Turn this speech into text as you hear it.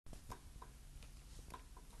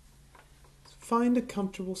find a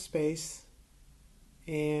comfortable space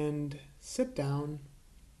and sit down.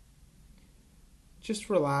 Just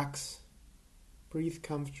relax, breathe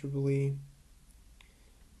comfortably,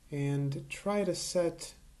 and try to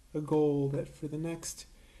set a goal that for the next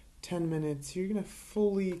 10 minutes you're going to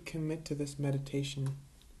fully commit to this meditation.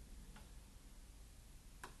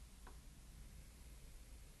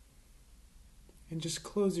 And just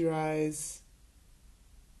close your eyes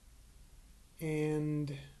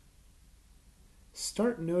and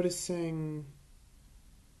start noticing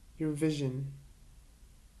your vision.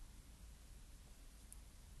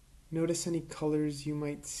 Notice any colors you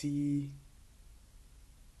might see.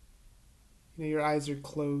 Your eyes are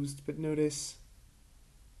closed, but notice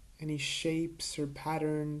any shapes or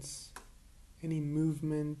patterns, any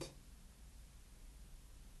movement.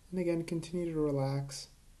 And again, continue to relax.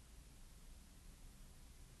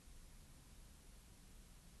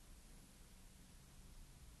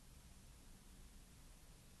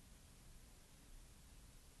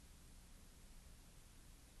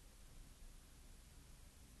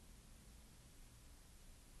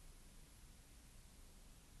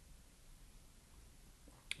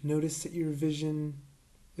 Notice that your vision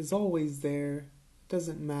is always there. It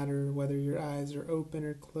doesn't matter whether your eyes are open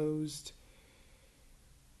or closed.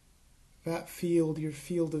 That field, your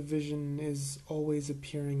field of vision, is always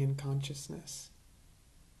appearing in consciousness.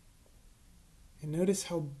 And notice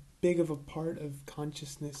how big of a part of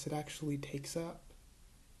consciousness it actually takes up.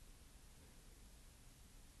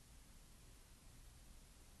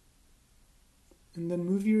 And then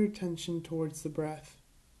move your attention towards the breath.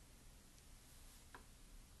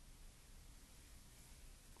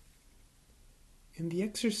 And the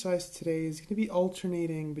exercise today is going to be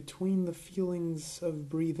alternating between the feelings of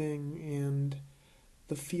breathing and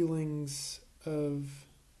the feelings of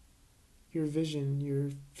your vision,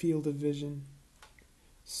 your field of vision.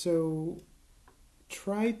 So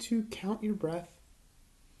try to count your breath.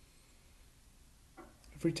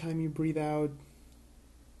 Every time you breathe out,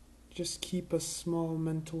 just keep a small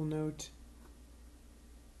mental note.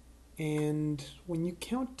 And when you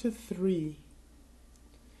count to 3,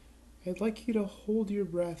 I'd like you to hold your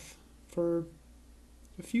breath for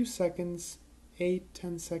a few seconds, 8,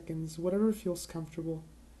 10 seconds, whatever feels comfortable.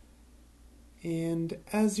 And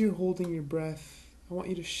as you're holding your breath, I want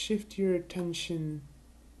you to shift your attention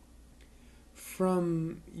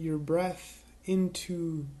from your breath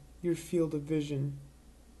into your field of vision.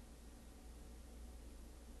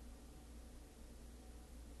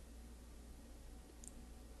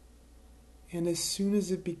 And as soon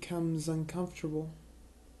as it becomes uncomfortable,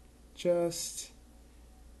 just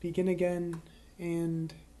begin again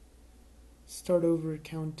and start over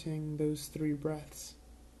counting those 3 breaths.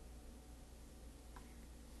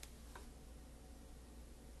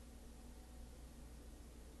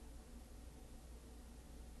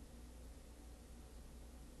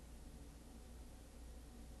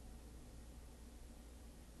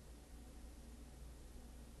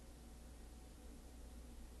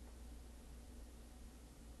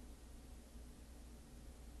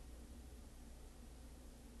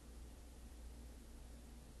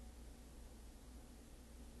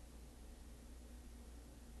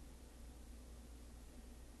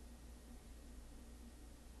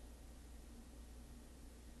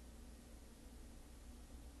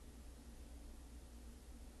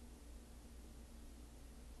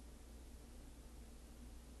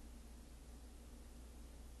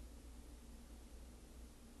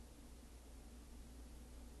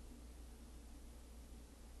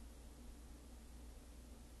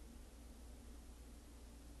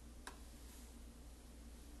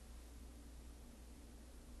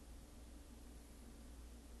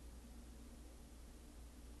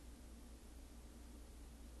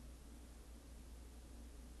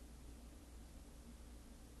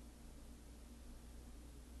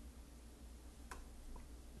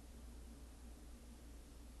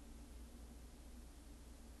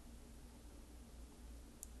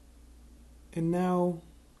 And now,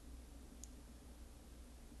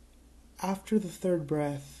 after the 3rd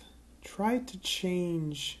breath, try to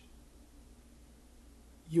change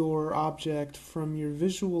your object from your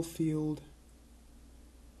visual field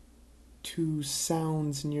to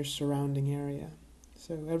sounds in your surrounding area.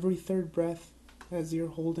 So every 3rd breath, as you're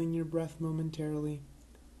holding your breath momentarily,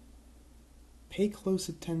 pay close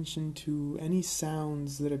attention to any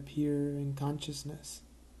sounds that appear in consciousness.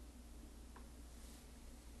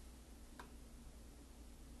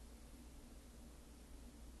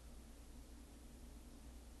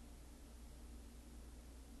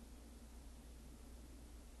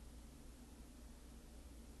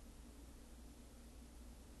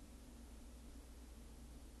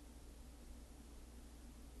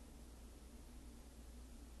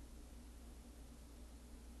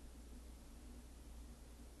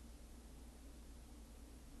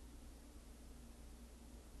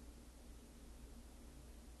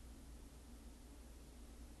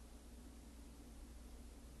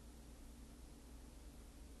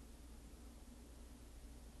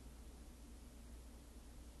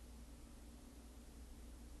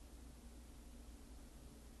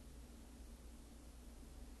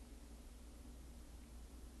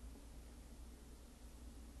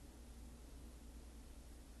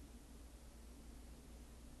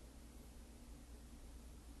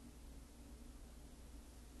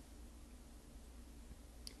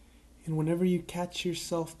 And whenever you catch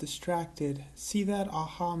yourself distracted, see that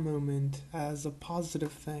aha moment as a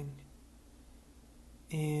positive thing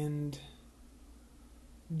and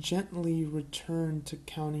gently return to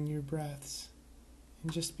counting your breaths.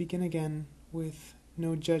 And just begin again with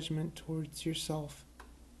no judgment towards yourself.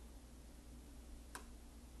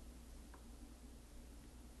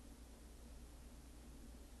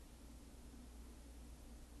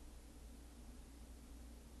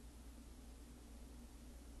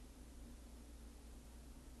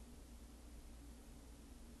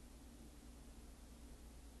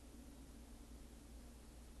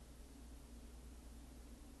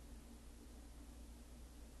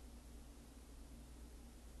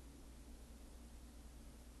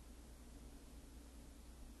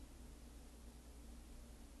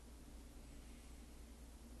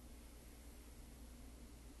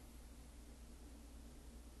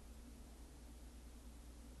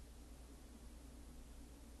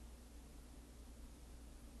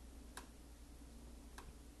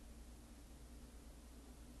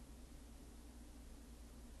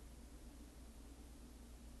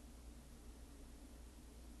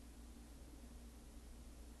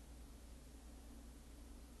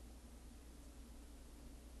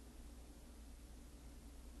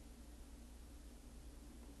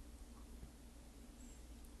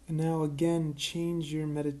 And now again, change your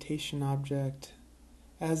meditation object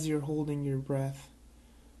as you're holding your breath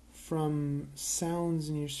from sounds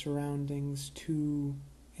in your surroundings to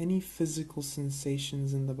any physical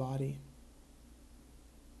sensations in the body.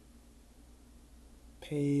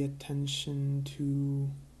 Pay attention to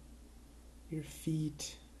your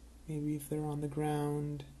feet, maybe if they're on the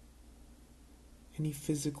ground, any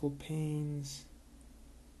physical pains,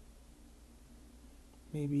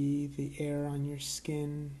 maybe the air on your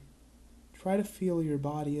skin. Try to feel your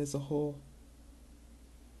body as a whole.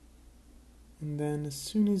 And then as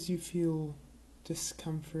soon as you feel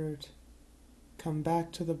discomfort, come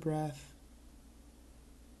back to the breath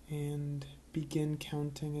and begin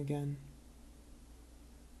counting again.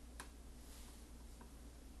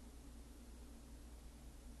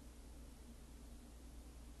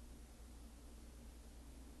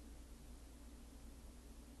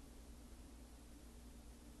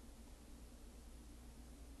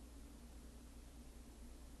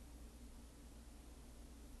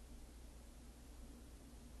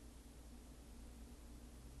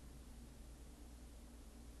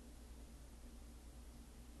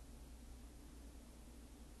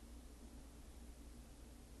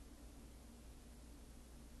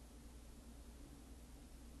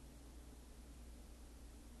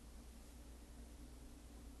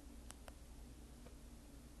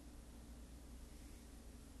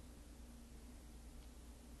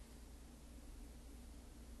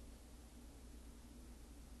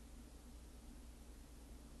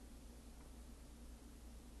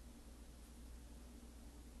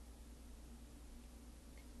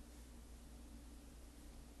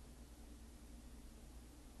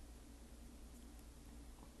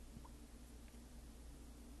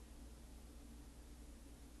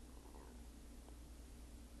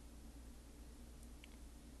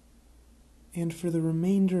 And for the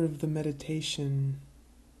remainder of the meditation,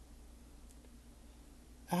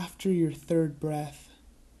 after your third breath,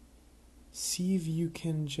 see if you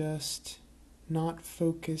can just not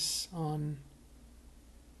focus on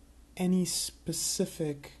any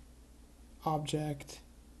specific object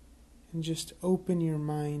and just open your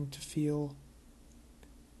mind to feel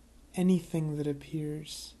anything that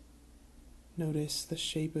appears. Notice the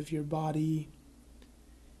shape of your body,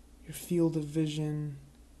 your field of vision,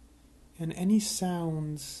 and any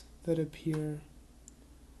sounds that appear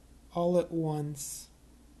all at once,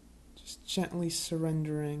 just gently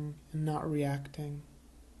surrendering and not reacting,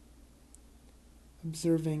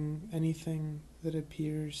 observing anything that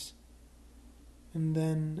appears. And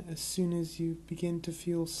then as soon as you begin to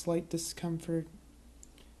feel slight discomfort,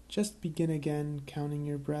 just begin again counting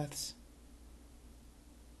your breaths.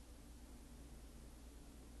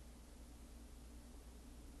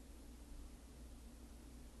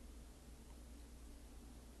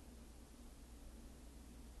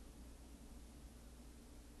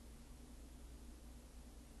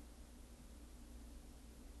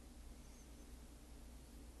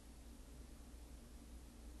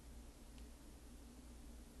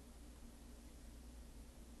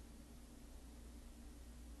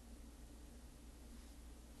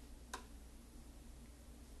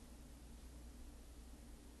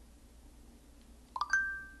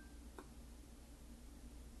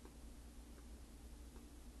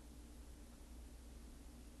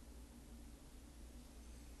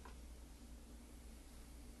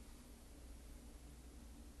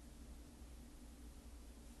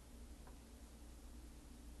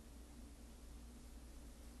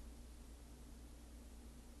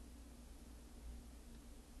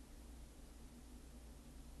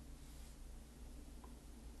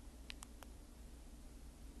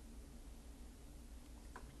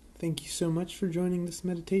 Thank you so much for joining this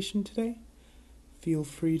meditation today. Feel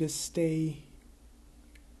free to stay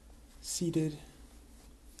seated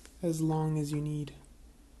as long as you need.